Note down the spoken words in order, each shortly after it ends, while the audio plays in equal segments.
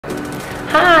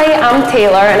Hi, I'm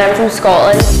Taylor and I'm from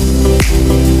Scotland.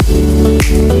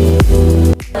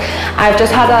 I've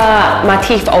just had my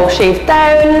teeth all shaved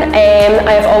down.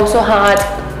 I've also had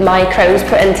my crowns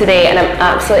put in today and I'm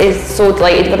absolutely so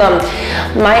delighted with them.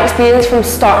 My experience from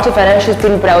start to finish has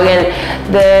been brilliant.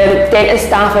 The dentist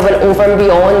staff have went over and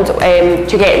beyond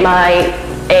to get my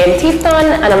teeth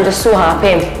done, and I'm just so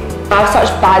happy. I have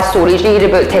such bad stories to hear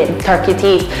about turkey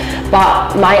teeth,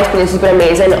 but my experience has been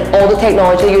amazing. All the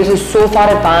technology used is so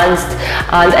far advanced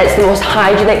and it's the most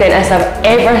hygienic dentist I've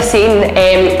ever seen.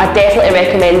 I definitely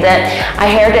recommend it.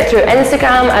 I heard it through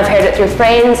Instagram, I've heard it through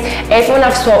friends. Everyone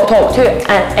I've talked to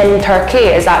in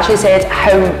Turkey has actually said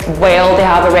how well they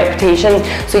have a reputation.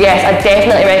 So yes, I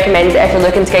definitely recommend it if you're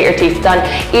looking to get your teeth done.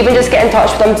 Even just get in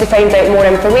touch with them to find out more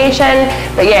information.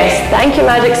 But yes, thank you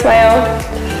Magic Smile.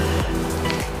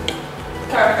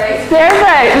 Perfect.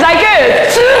 Perfect. Is that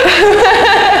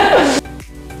good?